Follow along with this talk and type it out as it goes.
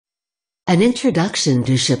An Introduction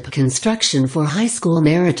to Ship Construction for High School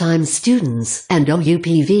Maritime Students and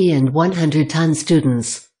OUPV and 100-ton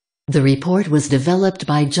students. The report was developed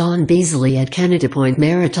by John Beasley at Canada Point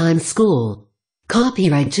Maritime School.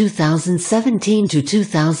 Copyright 2017 to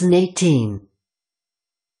 2018.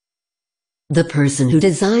 The person who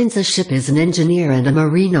designs a ship is an engineer and a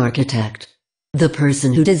marine architect. The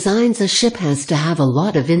person who designs a ship has to have a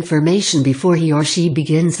lot of information before he or she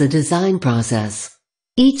begins the design process.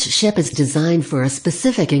 Each ship is designed for a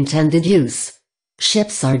specific intended use.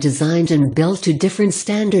 Ships are designed and built to different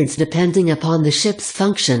standards depending upon the ship's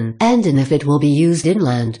function and if it will be used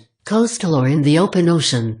inland, coastal or in the open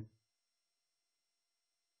ocean.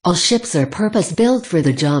 All ships are purpose-built for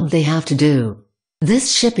the job they have to do.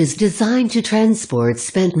 This ship is designed to transport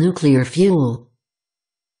spent nuclear fuel.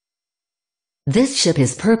 This ship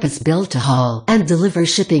is purpose-built to haul and deliver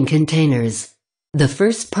shipping containers. The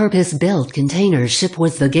first purpose-built container ship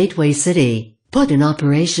was the Gateway City, put in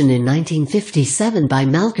operation in 1957 by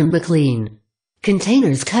Malcolm McLean.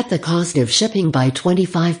 Containers cut the cost of shipping by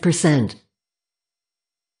 25%.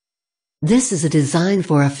 This is a design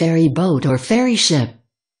for a ferry boat or ferry ship.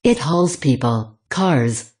 It hauls people,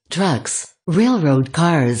 cars, trucks, railroad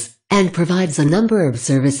cars, and provides a number of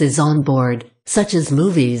services on board, such as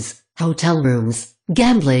movies, hotel rooms,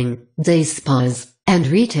 gambling, day spas, and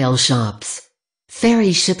retail shops.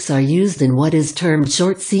 Ferry ships are used in what is termed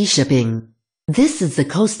short sea shipping. This is the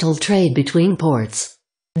coastal trade between ports.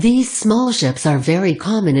 These small ships are very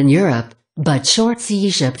common in Europe, but short sea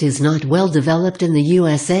shipping is not well developed in the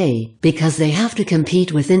USA because they have to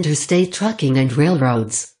compete with interstate trucking and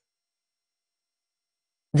railroads.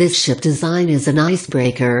 This ship design is an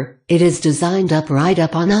icebreaker. It is designed upright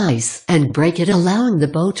up on ice and break it, allowing the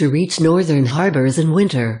boat to reach northern harbors in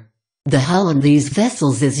winter. The hull on these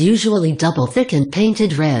vessels is usually double thick and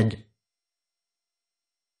painted red.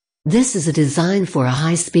 This is a design for a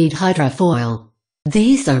high-speed hydrofoil.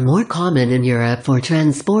 These are more common in Europe for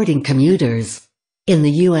transporting commuters. In the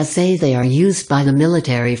USA they are used by the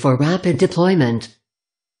military for rapid deployment.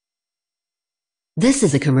 This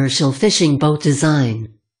is a commercial fishing boat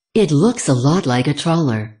design. It looks a lot like a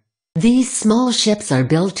trawler. These small ships are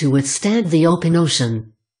built to withstand the open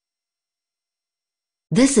ocean.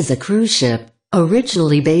 This is a cruise ship,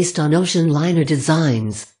 originally based on ocean liner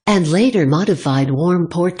designs, and later modified warm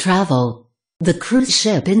port travel. The cruise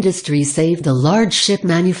ship industry saved the large ship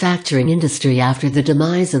manufacturing industry after the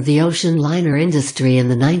demise of the ocean liner industry in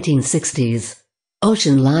the 1960s.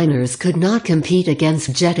 Ocean liners could not compete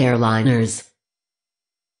against jet airliners.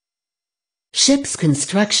 Ships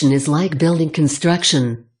construction is like building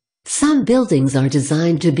construction. Some buildings are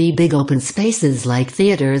designed to be big open spaces like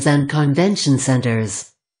theaters and convention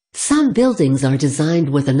centers. Some buildings are designed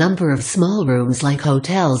with a number of small rooms like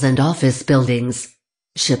hotels and office buildings.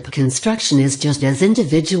 Ship construction is just as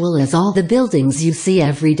individual as all the buildings you see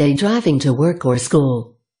every day driving to work or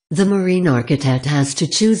school. The marine architect has to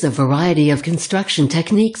choose a variety of construction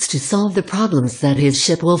techniques to solve the problems that his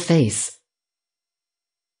ship will face.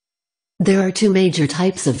 There are two major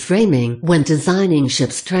types of framing when designing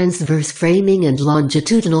ships: transverse framing and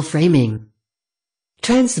longitudinal framing.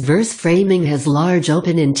 Transverse framing has large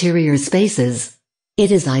open interior spaces.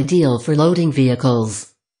 It is ideal for loading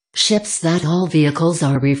vehicles. Ships that haul vehicles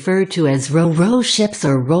are referred to as row-row ships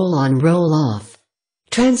or roll-on roll-off.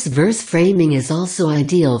 Transverse framing is also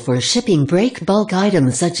ideal for shipping break bulk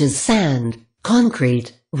items such as sand,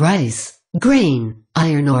 concrete, rice, grain,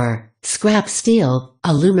 iron ore, scrap steel,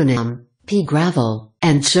 aluminum, pea gravel,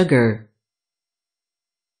 and sugar.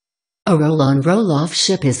 A roll-on roll-off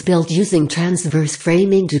ship is built using transverse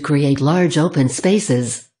framing to create large open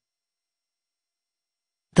spaces.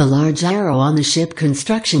 The large arrow on the ship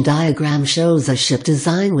construction diagram shows a ship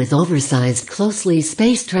design with oversized, closely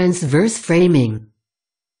spaced transverse framing.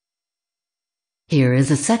 Here is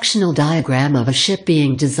a sectional diagram of a ship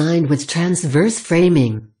being designed with transverse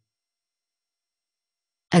framing.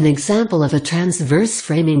 An example of a transverse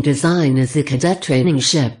framing design is the cadet training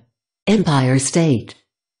ship, Empire State.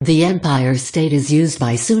 The Empire State is used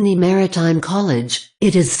by SUNY Maritime College.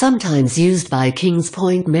 It is sometimes used by Kings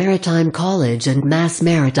Point Maritime College and Mass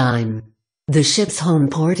Maritime. The ship's home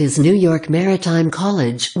port is New York Maritime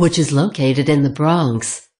College, which is located in the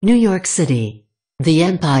Bronx, New York City. The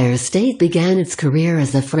Empire State began its career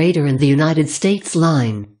as a freighter in the United States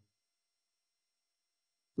Line.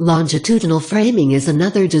 Longitudinal framing is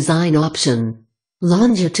another design option.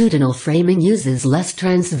 Longitudinal framing uses less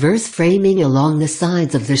transverse framing along the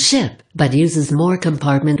sides of the ship, but uses more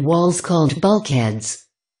compartment walls called bulkheads.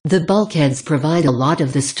 The bulkheads provide a lot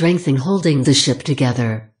of the strength in holding the ship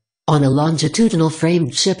together. On a longitudinal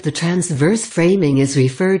framed ship, the transverse framing is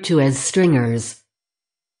referred to as stringers.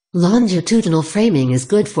 Longitudinal framing is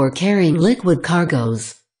good for carrying liquid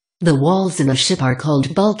cargoes. The walls in a ship are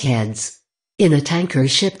called bulkheads. In a tanker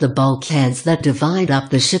ship, the bulkheads that divide up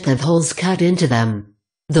the ship have holes cut into them.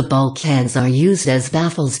 The bulkheads are used as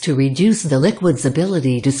baffles to reduce the liquid's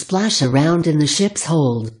ability to splash around in the ship's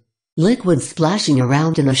hold. Liquid splashing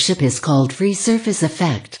around in a ship is called free surface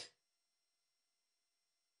effect.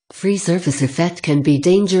 Free surface effect can be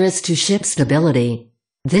dangerous to ship stability.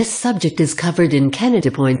 This subject is covered in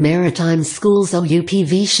Canada Point Maritime School's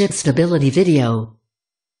OUPV ship stability video.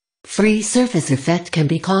 Free surface effect can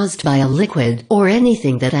be caused by a liquid or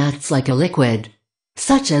anything that acts like a liquid,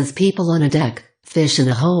 such as people on a deck, fish in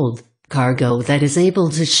a hold, cargo that is able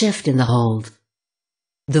to shift in the hold.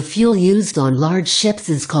 The fuel used on large ships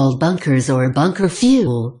is called bunkers or bunker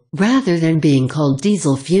fuel, rather than being called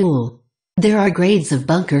diesel fuel. There are grades of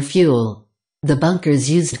bunker fuel. The bunkers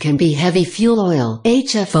used can be heavy fuel oil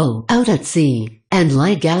 (HFO) out at sea, and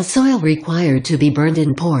light gas oil required to be burned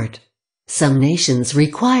in port. Some nations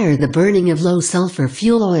require the burning of low-sulfur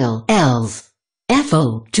fuel oil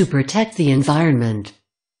 (LSFO) to protect the environment.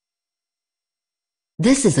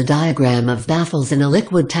 This is a diagram of baffles in a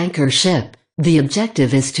liquid tanker ship. The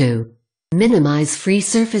objective is to minimize free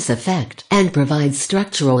surface effect and provide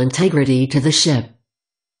structural integrity to the ship.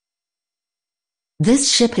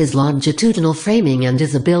 This ship has longitudinal framing and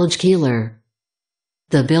is a bilge keeler.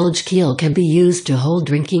 The bilge keel can be used to hold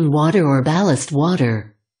drinking water or ballast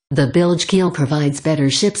water. The bilge keel provides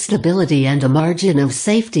better ship stability and a margin of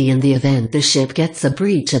safety in the event the ship gets a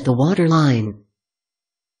breach at the waterline.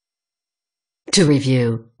 To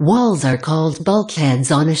review, walls are called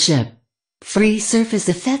bulkheads on a ship. Free surface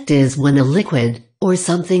effect is when a liquid, or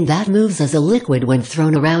something that moves as a liquid when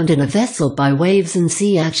thrown around in a vessel by waves and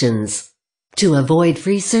sea actions. To avoid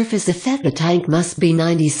free surface effect, a tank must be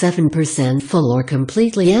 97% full or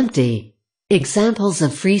completely empty. Examples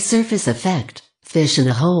of free surface effect: fish in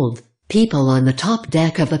a hold, people on the top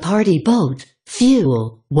deck of a party boat,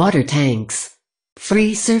 fuel, water tanks.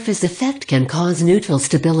 Free surface effect can cause neutral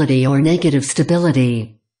stability or negative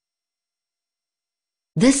stability.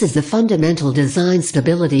 This is the fundamental design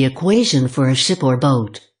stability equation for a ship or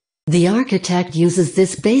boat. The architect uses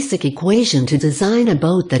this basic equation to design a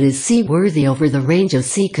boat that is seaworthy over the range of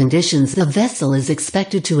sea conditions the vessel is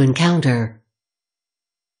expected to encounter.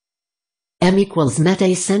 M equals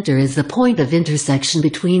meta center is the point of intersection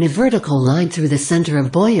between a vertical line through the center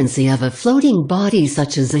of buoyancy of a floating body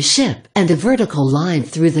such as a ship, and a vertical line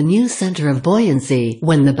through the new center of buoyancy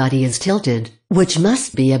when the body is tilted, which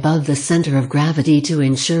must be above the center of gravity to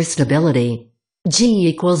ensure stability. G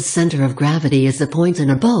equals center of gravity is the point in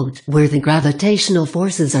a boat where the gravitational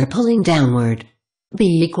forces are pulling downward.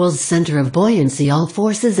 B equals center of buoyancy, all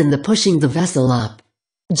forces in the pushing the vessel up.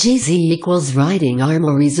 GZ equals riding arm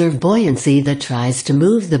or reserve buoyancy that tries to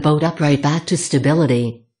move the boat upright back to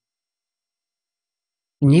stability.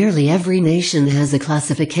 Nearly every nation has a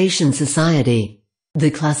classification society. The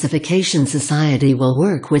classification society will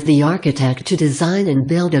work with the architect to design and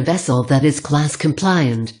build a vessel that is class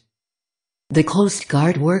compliant. The Coast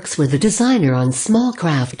Guard works with the designer on small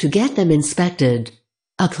craft to get them inspected.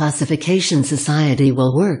 A classification society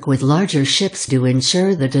will work with larger ships to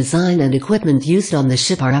ensure the design and equipment used on the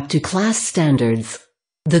ship are up to class standards.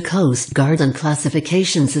 The Coast Guard and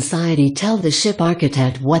Classification Society tell the ship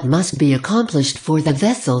architect what must be accomplished for the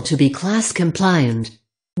vessel to be class compliant.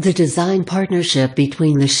 The design partnership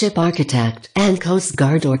between the ship architect and Coast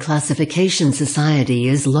Guard or Classification Society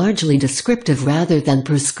is largely descriptive rather than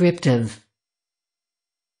prescriptive.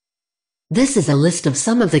 This is a list of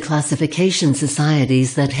some of the classification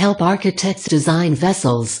societies that help architects design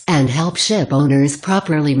vessels and help ship owners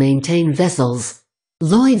properly maintain vessels.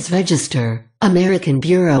 Lloyd's Register, American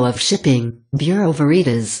Bureau of Shipping, Bureau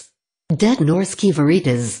Veritas. Det Norske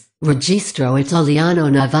Veritas, Registro Italiano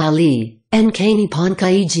Navale, Encani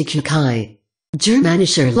Poncaigi Kukai.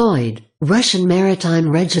 Germanischer Lloyd, Russian Maritime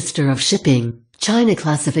Register of Shipping, China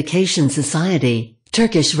Classification Society,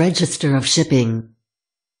 Turkish Register of Shipping.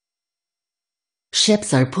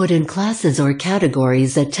 Ships are put in classes or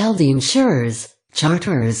categories that tell the insurers,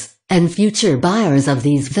 charterers, and future buyers of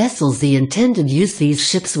these vessels the intended use these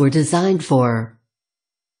ships were designed for.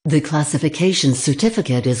 The classification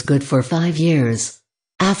certificate is good for 5 years.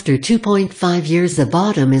 After 2.5 years the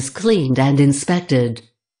bottom is cleaned and inspected.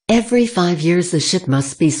 Every 5 years the ship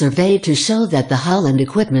must be surveyed to show that the hull and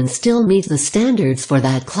equipment still meet the standards for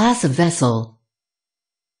that class of vessel.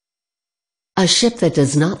 A ship that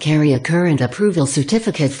does not carry a current approval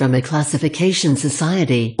certificate from a classification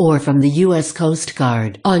society or from the U.S. Coast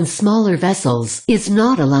Guard on smaller vessels is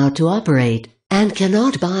not allowed to operate and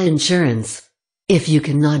cannot buy insurance. If you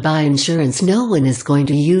cannot buy insurance, no one is going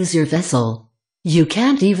to use your vessel. You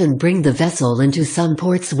can't even bring the vessel into some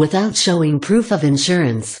ports without showing proof of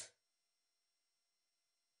insurance.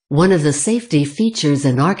 One of the safety features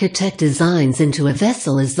an architect designs into a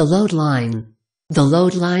vessel is the load line. The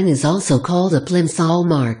load line is also called a plimsoll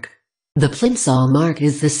mark. The plimsoll mark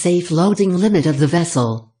is the safe loading limit of the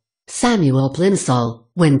vessel. Samuel Plimsoll,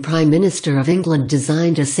 when Prime Minister of England,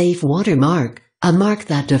 designed a safe water mark, a mark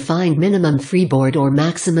that defined minimum freeboard or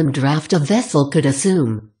maximum draft a vessel could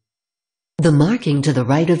assume. The marking to the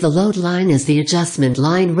right of the load line is the adjustment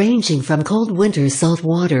line, ranging from cold winter salt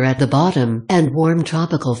water at the bottom and warm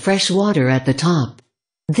tropical fresh water at the top.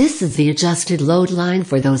 This is the adjusted load line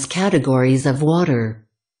for those categories of water.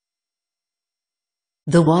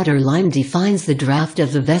 The water line defines the draft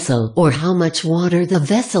of the vessel, or how much water the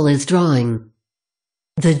vessel is drawing.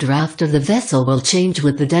 The draft of the vessel will change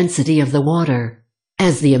with the density of the water.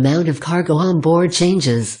 As the amount of cargo on board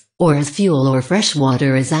changes, or as fuel or fresh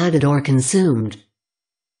water is added or consumed.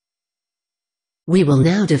 We will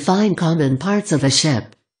now define common parts of a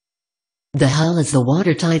ship. The hull is the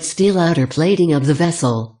watertight steel outer plating of the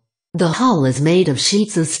vessel. The hull is made of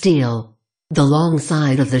sheets of steel. The long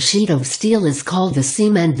side of the sheet of steel is called the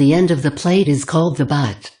seam and the end of the plate is called the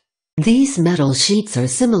butt. These metal sheets are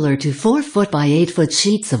similar to 4-foot by 8-foot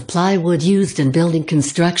sheets of plywood used in building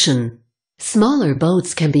construction. Smaller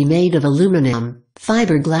boats can be made of aluminum,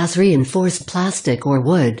 fiberglass, reinforced plastic, or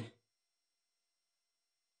wood.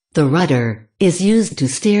 The rudder is used to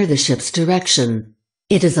steer the ship's direction.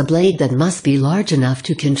 It is a blade that must be large enough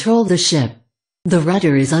to control the ship. The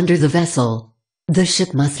rudder is under the vessel. The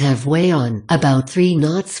ship must have way on about 3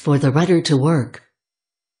 knots for the rudder to work.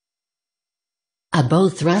 A bow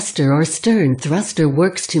thruster or stern thruster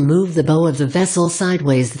works to move the bow of the vessel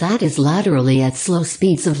sideways, that is laterally, at slow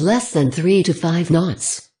speeds of less than 3 to 5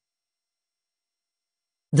 knots.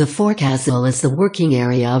 The forecastle is the working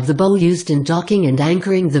area of the bow used in docking and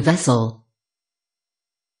anchoring the vessel.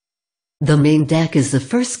 The main deck is the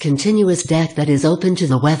first continuous deck that is open to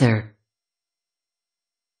the weather.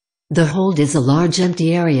 The hold is a large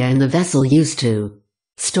empty area in the vessel used to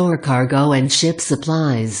store cargo and ship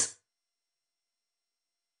supplies.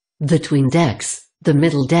 The tween decks, the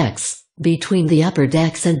middle decks, between the upper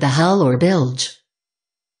decks and the hull or bilge.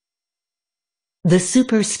 The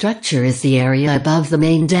superstructure is the area above the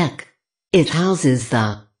main deck. It houses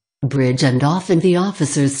the bridge and often the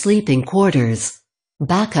officers' sleeping quarters.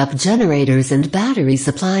 Backup generators and battery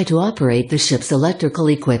supply to operate the ship's electrical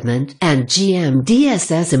equipment and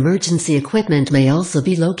GMDSS emergency equipment may also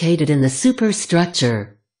be located in the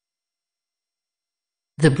superstructure.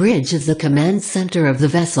 The bridge is the command center of the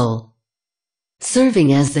vessel,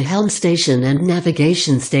 serving as the helm station and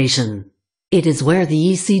navigation station. It is where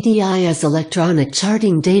the ECDIS electronic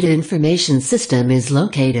charting data information system is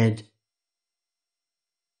located.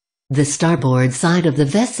 The starboard side of the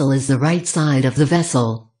vessel is the right side of the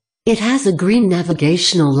vessel. It has a green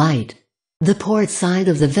navigational light. The port side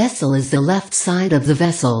of the vessel is the left side of the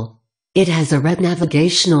vessel. It has a red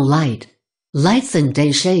navigational light. Lights and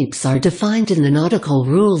day shapes are defined in the nautical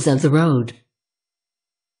rules of the road.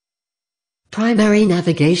 Primary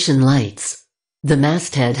navigation lights. The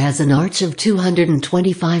masthead has an arch of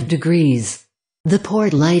 225 degrees. The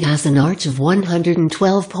port light has an arch of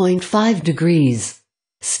 112.5 degrees.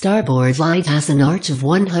 Starboard light has an arch of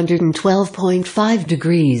 112.5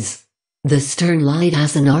 degrees. The stern light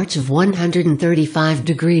has an arch of 135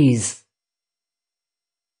 degrees.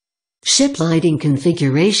 Ship lighting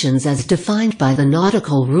configurations as defined by the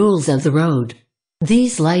nautical rules of the road.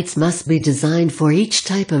 These lights must be designed for each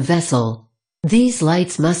type of vessel. These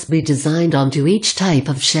lights must be designed onto each type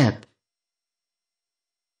of ship.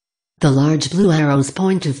 The large blue arrows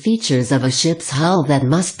point to features of a ship's hull that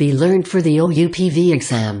must be learned for the OUPV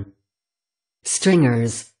exam.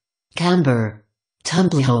 Stringers, camber,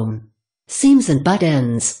 tumblehome, seams and butt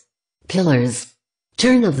ends, pillars,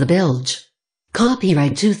 turn of the bilge.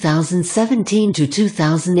 Copyright 2017 to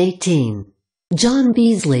 2018. John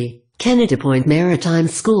Beasley, Kennedy Point Maritime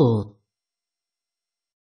School.